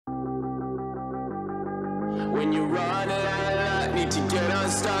When you run it out, I need to get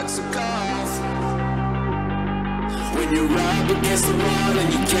unstuck, so golf. When you're up against the wall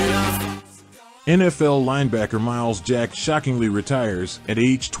and you can't. NFL linebacker Myles Jack shockingly retires at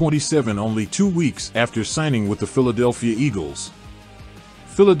age 27, only 2 weeks after signing with the Philadelphia Eagles.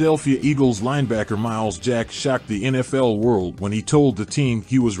 Philadelphia Eagles linebacker Myles Jack shocked the NFL world when he told the team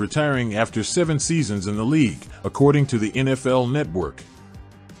he was retiring after 7 seasons in the league, according to the NFL Network.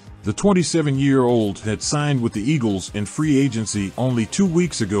 The 27-year-old had signed with the Eagles in free agency only 2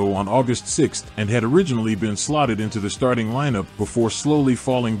 weeks ago on August 6 and had originally been slotted into the starting lineup before slowly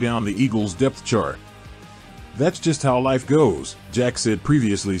falling down the Eagles' depth chart. "That's just how life goes," Jack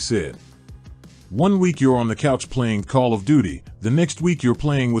previously said. "One week you're on the couch playing Call of Duty, the next week you're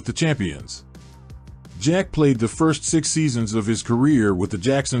playing with the champions." Jack played the first 6 seasons of his career with the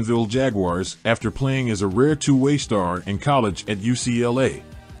Jacksonville Jaguars after playing as a rare two-way star in college at UCLA.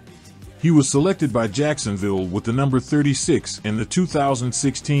 He was selected by Jacksonville with the number 36 in the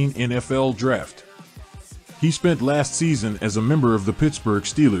 2016 NFL Draft. He spent last season as a member of the Pittsburgh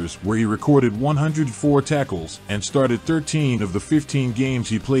Steelers, where he recorded 104 tackles and started 13 of the 15 games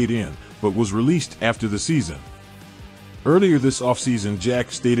he played in, but was released after the season. Earlier this offseason,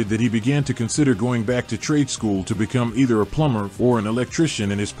 Jack stated that he began to consider going back to trade school to become either a plumber or an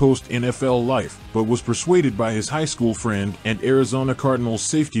electrician in his post-NFL life, but was persuaded by his high school friend and Arizona Cardinals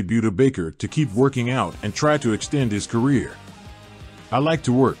safety Buda Baker to keep working out and try to extend his career. "I like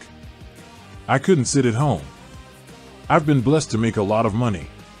to work. I couldn't sit at home. I've been blessed to make a lot of money.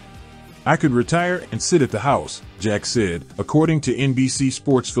 I could retire and sit at the house," Jack said, according to NBC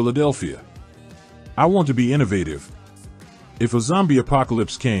Sports Philadelphia. "I want to be innovative. If a zombie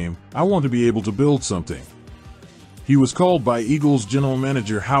apocalypse came, I want to be able to build something." He was called by Eagles general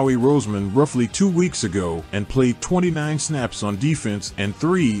manager Howie Roseman roughly 2 weeks ago and played 29 snaps on defense and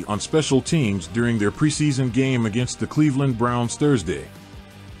 3 on special teams during their preseason game against the Cleveland Browns Thursday.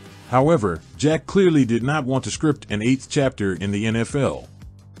 However, Jack clearly did not want to script an 8th chapter in the NFL.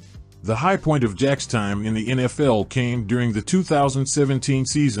 The high point of Jack's time in the NFL came during the 2017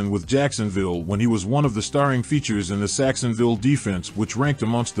 season with Jacksonville, when he was one of the starring features in the Sacksonville defense, which ranked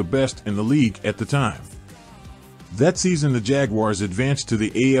amongst the best in the league at the time. That season, the Jaguars advanced to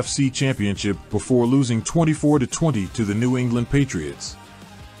the AFC Championship before losing 24-20 to the New England Patriots.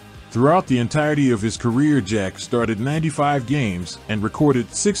 Throughout the entirety of his career, Jack started 95 games and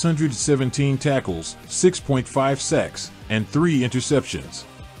recorded 617 tackles, 6.5 sacks, and 3 interceptions.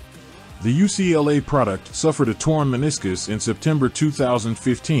 The UCLA product suffered a torn meniscus in September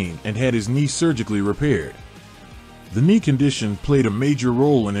 2015 and had his knee surgically repaired. The knee condition played a major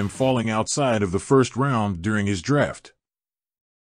role in him falling outside of the first round during his draft.